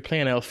you're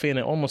playing Elphin.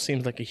 It almost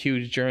seems like a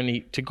huge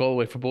journey to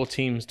Galway for both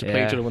teams to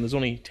play each other when there's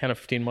only 10 or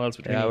 15 miles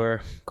between Yeah, you.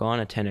 we're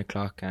gone at 10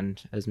 o'clock,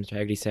 and as Mr.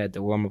 Haggerty said,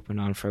 the warm-up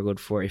went on for a good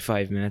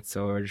 45 minutes,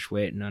 so we're just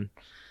waiting on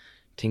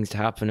things to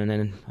happen, and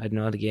then, I don't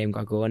know, the game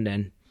got going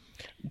then.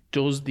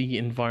 Does the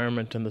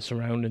environment and the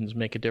surroundings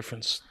make a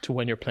difference to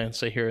when you're playing,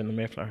 say, here in the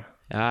Mayflower?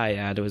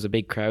 Yeah, there was a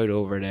big crowd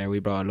over there. We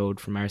brought a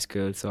load from our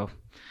school, so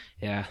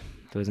yeah,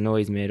 there was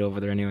noise made over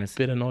there anyways.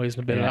 Bit of noise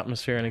and a bit of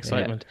atmosphere and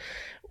excitement.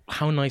 Yeah.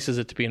 How nice is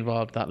it to be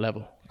involved at that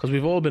level? Because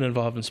we've all been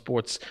involved in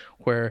sports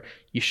where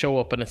you show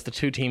up and it's the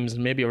two teams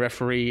and maybe a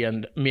referee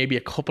and maybe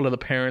a couple of the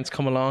parents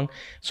come along.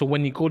 So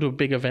when you go to a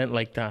big event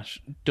like that,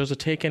 does it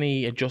take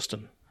any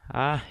adjusting?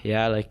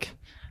 Yeah, like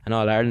an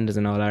All-Ireland is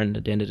an All-Ireland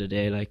at the end of the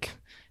day. Like,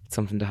 it's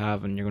something to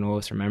have, and you're going to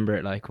always remember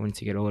it, like,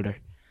 once you get older.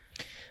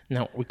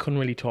 Now, we couldn't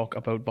really talk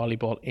about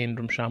volleyball in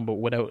Drumshanbo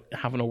without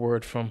having a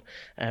word from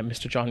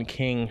Mr. John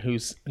King,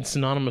 who's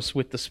synonymous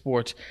with the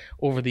sport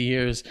over the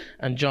years.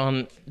 And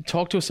John,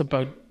 talk to us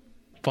about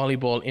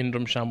volleyball in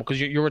Drumshanbo, because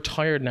you're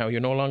retired now.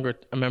 You're no longer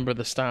a member of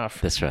the staff.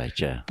 That's right,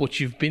 yeah. But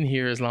you've been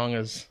here as long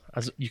as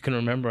you can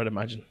remember, I'd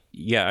imagine.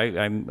 Yeah,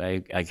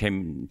 I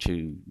came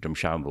to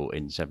Drumshanbo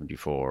in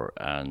 74,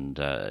 and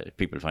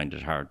people find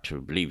it hard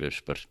to believe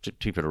it, but to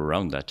people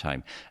around that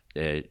time,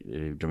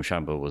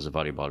 Drumshanbo was a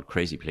volleyball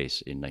crazy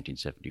place in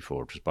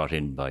 1974. It was brought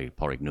in by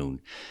Pádraig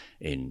Noon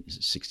in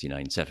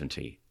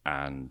 69-70,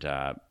 and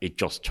it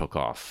just took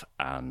off.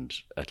 And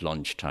at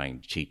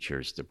lunchtime,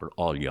 teachers, they were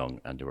all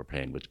young and they were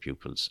playing with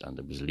pupils, and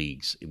there was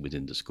leagues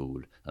within the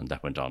school, and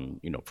that went on,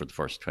 for the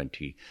first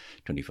 20,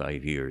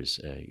 25 years,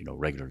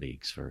 regular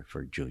leagues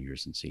for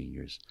juniors and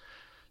seniors.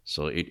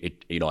 So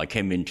I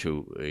came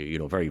into a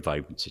very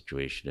vibrant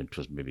situation, and it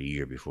was maybe a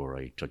year before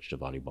I touched a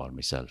volleyball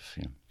myself.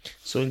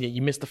 So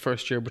you missed the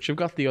first year, but you've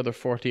got the other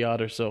 40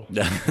 odd or so.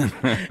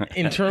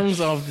 In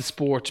terms of the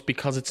sport,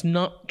 because it's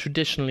not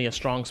traditionally a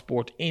strong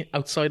sport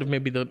outside of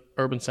maybe the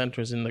urban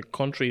centres in the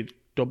country,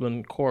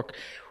 Dublin, Cork,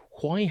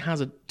 why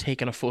has it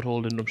taken a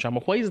foothold in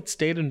Drumshanbo? Why has it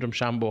stayed in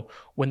Drumshanbo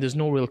when there's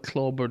no real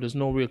club or there's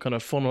no real kind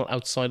of funnel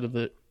outside of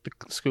the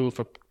school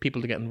for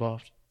people to get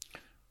involved?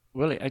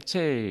 Well, I'd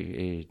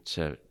say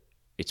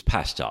it's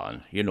passed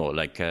on.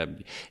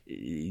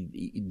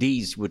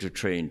 These would have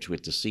trained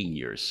with the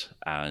seniors,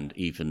 and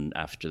even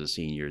after the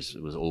seniors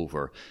was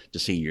over, the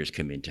seniors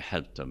came in to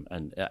help them.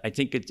 And I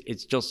think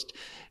it's just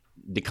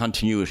the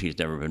continuity has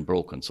never been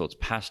broken, so it's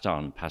passed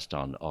on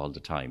all the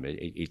time.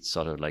 It's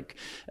sort of like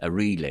a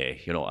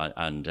relay,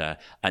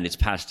 and it's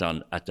passed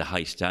on at the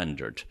high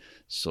standard.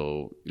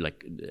 So,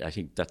 I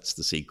think that's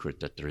the secret,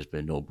 that there has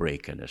been no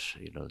break in it.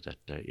 That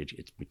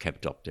it's been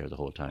kept up there the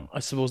whole time. I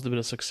suppose the bit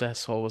of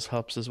success always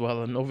helps as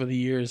well. And over the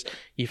years,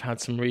 you've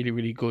had some really,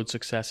 really good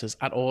successes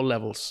at all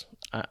levels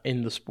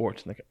in the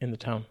sport in the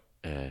town.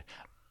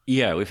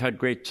 Yeah, we've had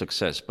great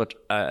success, but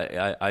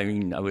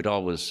I would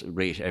always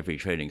rate every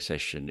training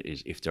session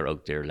is if they're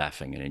out there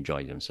laughing and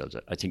enjoying themselves.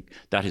 I think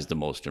that is the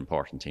most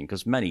important thing,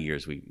 because many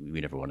years we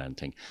never won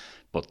anything,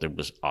 but there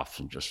was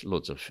often just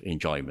loads of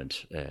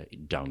enjoyment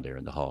down there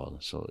in the hall.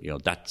 So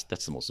that's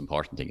the most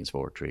important thing in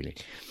sport, really.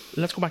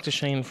 Let's go back to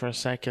Shane for a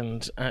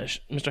second,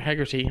 Mr.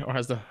 Hegarty, or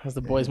as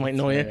the boys might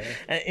know you.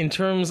 In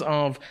terms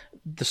of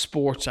the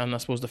sport and I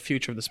suppose the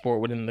future of the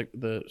sport within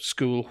the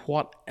school,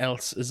 what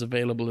else is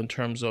available in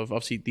terms of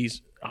obviously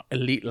these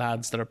elite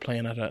lads that are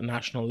playing at a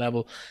national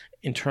level?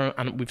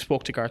 And we've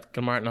spoke to Garth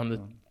Gilmartin on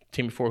the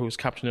team before, who was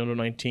captain of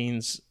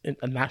under-19s at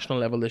a national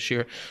level this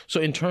year.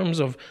 So in terms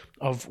of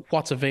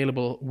what's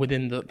available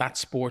within that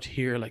sport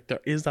here, there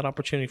is that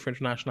opportunity for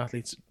international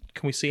athletes.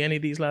 Can we see any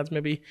of these lads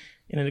maybe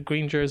in a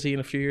green jersey in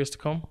a few years to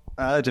come?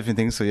 I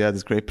definitely think so. Yeah,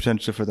 there's great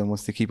potential for them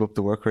once they keep up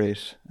the work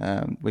rate.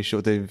 We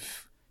showed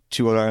they've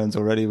 2 All-Irelands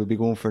already. We'll be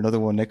going for another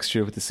one next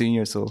year with the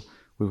seniors, so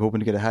we're hoping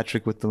to get a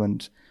hat-trick with them,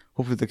 and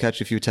hopefully they'll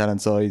catch a few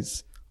talents'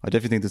 eyes. I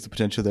definitely think there's the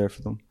potential there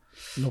for them.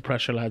 No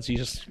pressure, lads. You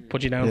just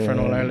put you down for an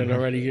All-Ireland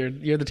already.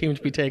 You're the team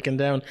to be taken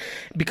down,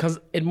 because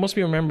it must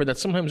be remembered that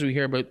sometimes we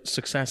hear about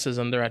successes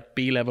and they're at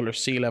B level or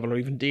C level or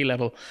even D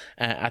level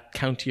at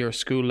county or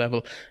school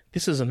level.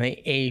 This is an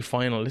A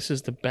final. This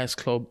is the best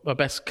club, or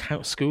best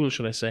school,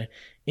 should I say,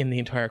 in the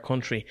entire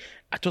country.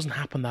 It doesn't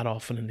happen that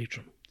often in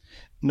Leitrim.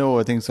 No,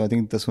 I think so. I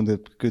think that's one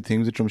of the good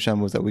things with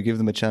Drumshanbo, was that we give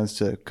them a chance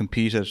to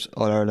compete at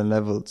All-Ireland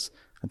levels.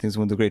 I think it's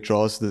one of the great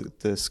draws to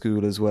the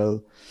school as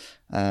well.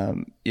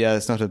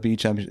 It's not a B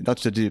championship, not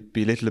to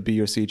belittle a B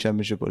or C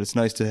championship, but it's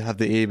nice to have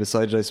the A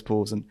beside it, I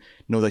suppose, and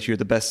know that you're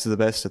the best of the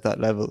best at that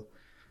level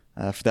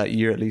for that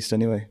year at least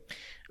anyway.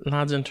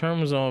 Lads, in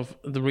terms of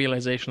the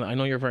realisation, I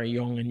know you're very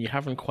young and you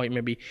haven't quite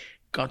maybe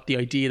got the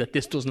idea that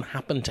this doesn't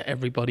happen to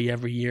everybody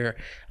every year.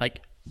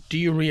 Do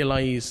you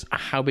realise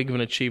how big of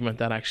an achievement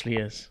that actually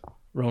is,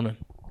 Ronan?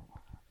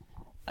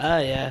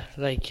 Yeah,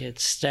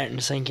 it's starting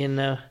to sink in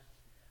now,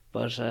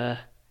 but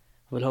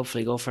we'll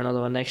hopefully go for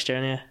another one next year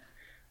anyway.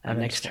 And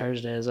next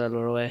Thursday as well,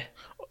 we're away.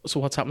 So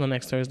what's happening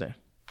next Thursday?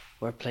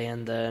 We're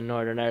playing the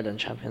Northern Ireland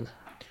champions.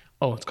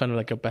 Oh, it's kind of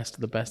like a best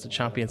of the best of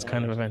champions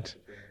kind of event.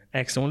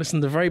 Excellent. Well, listen,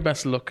 the very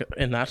best of luck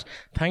in that.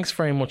 Thanks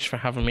very much for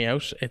having me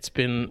out. It's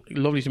been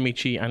lovely to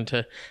meet you and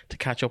to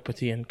catch up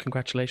with you, and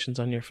congratulations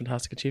on your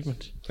fantastic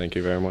achievement. Thank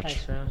you very much.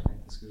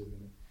 Thanks,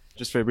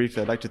 Just very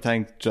briefly, I'd like to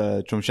thank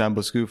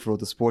Drumshanbo School for all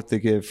the support they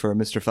give, for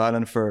Mr.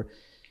 Fallon for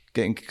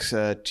getting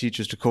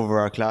teachers to cover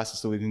our classes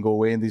so we can go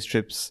away on these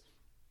trips,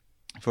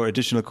 for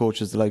additional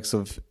coaches, the likes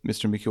of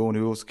Mr. McKeown,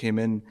 who also came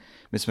in,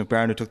 Miss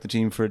McBarn, who took the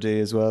team for a day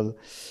as well,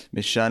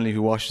 Miss Shanley,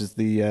 who washes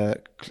the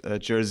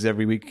jerseys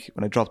every week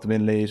when I drop them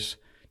in late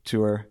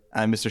to her,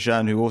 and Mr.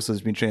 Shan, who also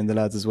has been training the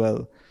lads as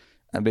well.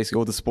 And basically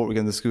all the support we get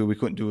in the school, we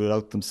couldn't do it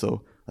without them,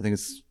 so I think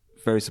it's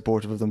very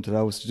supportive of them to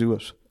allow us to do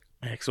it.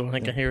 Excellent. I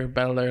can hear a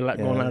bell there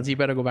going, lads, you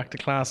better go back to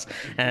class.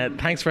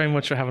 Thanks very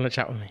much for having a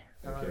chat with me.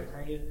 Okay.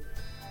 Thank you.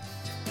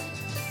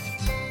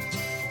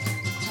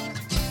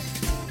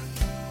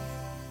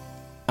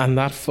 And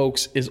that,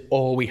 folks, is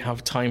all we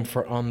have time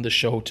for on the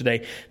show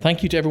today.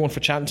 Thank you to everyone for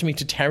chatting to me,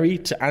 to Terry,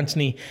 to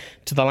Anthony,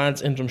 to the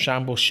lads in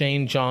Drumshanbo,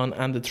 Shane, John,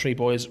 and the 3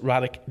 boys,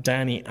 Radek,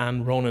 Danny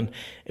and Ronan.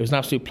 It was an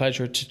absolute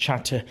pleasure to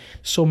chat to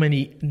so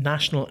many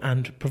national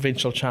and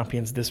provincial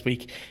champions this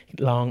week.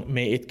 Long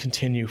may it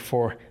continue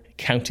for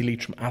County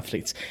Leitrim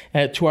athletes.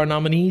 To our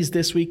nominees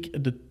this week,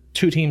 the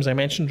two teams I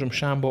mentioned,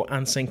 Drumshanbo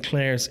and St.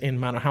 Clair's in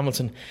Manor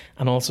Hamilton,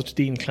 and also to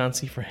Dean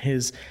Clancy for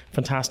his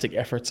fantastic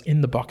efforts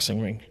in the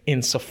boxing ring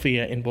in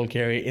Sofia in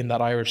Bulgaria in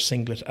that Irish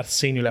singlet at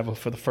senior level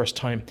for the first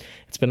time.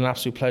 It's been an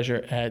absolute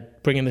pleasure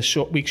bringing this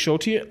week's show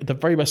to you. The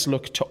very best of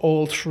luck to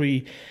all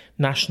three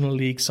National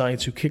League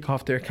sides who kick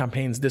off their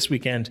campaigns this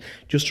weekend.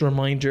 Just a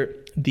reminder,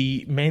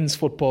 the men's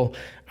football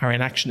are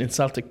in action in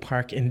Celtic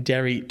Park in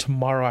Derry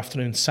tomorrow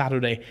afternoon,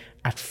 Saturday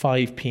at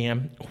 5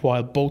 p.m,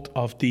 while both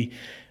of the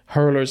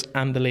hurlers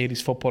and the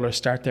ladies footballers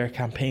start their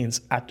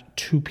campaigns at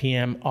 2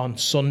 p.m. on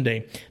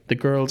Sunday. The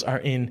girls are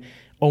in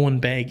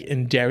Owenbeg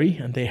in Derry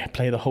and they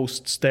play the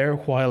hosts there,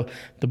 while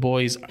the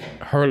boys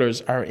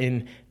hurlers are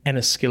in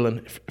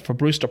Enniskillen for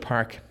Brewster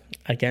Park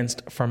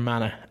against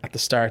Fermanagh at the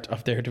start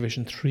of their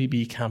Division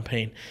 3B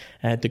campaign.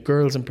 The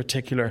girls in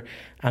particular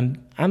and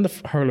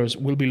the hurlers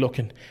will be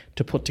looking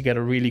to put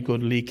together really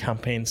good league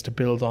campaigns to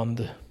build on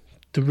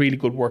the really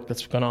good work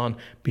that's gone on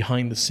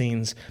behind the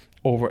scenes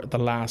over the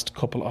last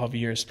couple of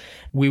years.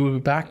 We will be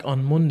back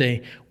on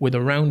Monday with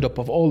a roundup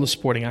of all the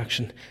sporting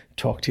action.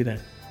 Talk to you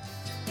then.